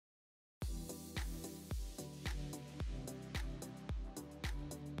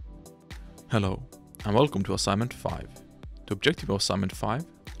Hello, and welcome to assignment 5. The objective of assignment 5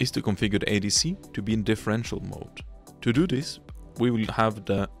 is to configure the ADC to be in differential mode. To do this, we will have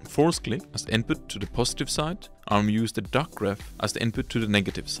the force click as the input to the positive side, and we use the duck ref as the input to the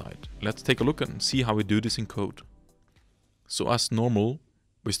negative side. Let's take a look and see how we do this in code. So as normal,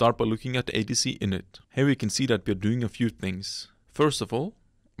 we start by looking at the ADC init. Here we can see that we are doing a few things. First of all,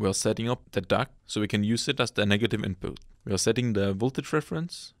 we are setting up the DAC so we can use it as the negative input. We are setting the voltage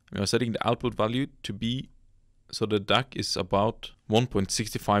reference. We are setting the output value to be so the DAC is about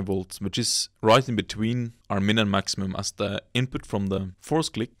 1.65 volts, which is right in between our min and maximum, as the input from the force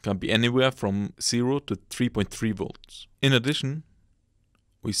click can be anywhere from 0 to 3.3 volts. In addition,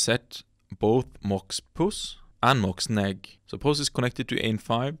 we set both MOX push and MOX neg. So push is connected to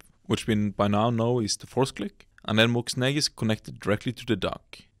AN5, which we by now know is the force click, and then MOX neg is connected directly to the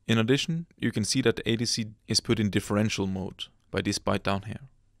DAC. In addition, you can see that the ADC is put in differential mode by this byte down here.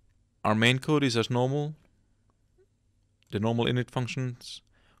 Our main code is as normal, the normal init functions.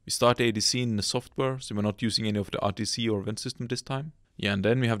 We start the ADC in the software, so we're not using any of the RTC or event system this time. Yeah, and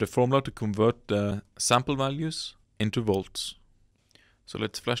then we have the formula to convert the sample values into volts. So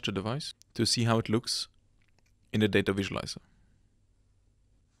let's flash the device to see how it looks in the data visualizer.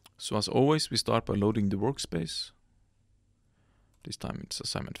 So as always, we start by loading the workspace. This time it's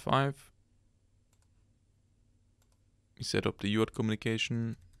assignment 5. We set up the USART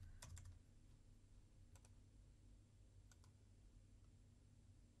communication.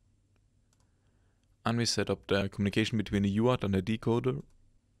 And we set up the communication between the USART and the decoder.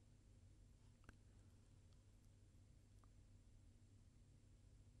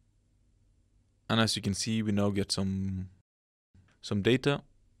 And as you can see, we now get some data.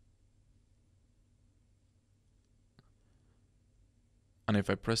 And if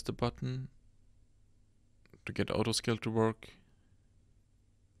I press the button to get autoscale to work,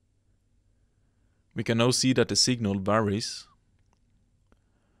 we can now see that the signal varies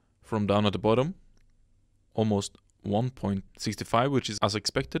from down at the bottom, almost 1.65, which is as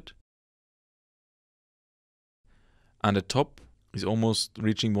expected, and the top is almost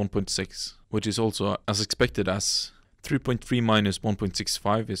reaching 1.6, which is also as expected, as 3.3 minus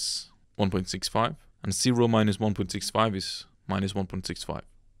 1.65 is 1.65, and 0 minus 1.65 is minus 1.65.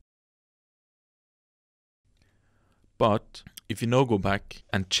 But if you now go back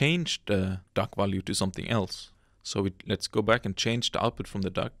and change the DAC value to something else, so let's go back and change the output from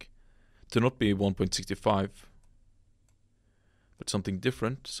the DAC to not be 1.65, but something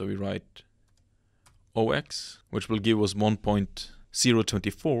different. So we write OX, which will give us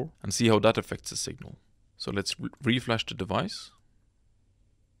 1.024, and see how that affects the signal. So let's reflash the device.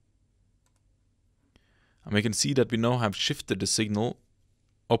 And we can see that we now have shifted the signal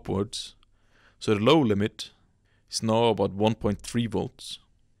upwards. So the low limit is now about 1.3 volts.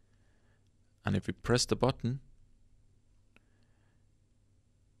 And if we press the button,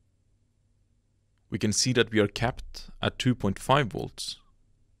 we can see that we are capped at 2.5 volts,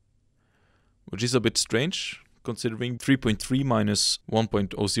 which is a bit strange, considering 3.3 minus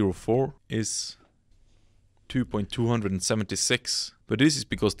 1.004 is 2.276. But this is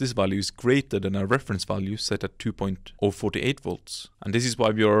because this value is greater than our reference value set at 2.048 volts. And this is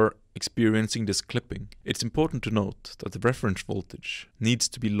why we are experiencing this clipping. It's important to note that the reference voltage needs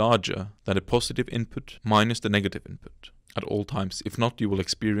to be larger than the positive input minus the negative input at all times. If not, you will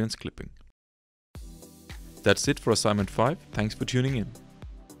experience clipping. That's it for assignment 5. Thanks for tuning in.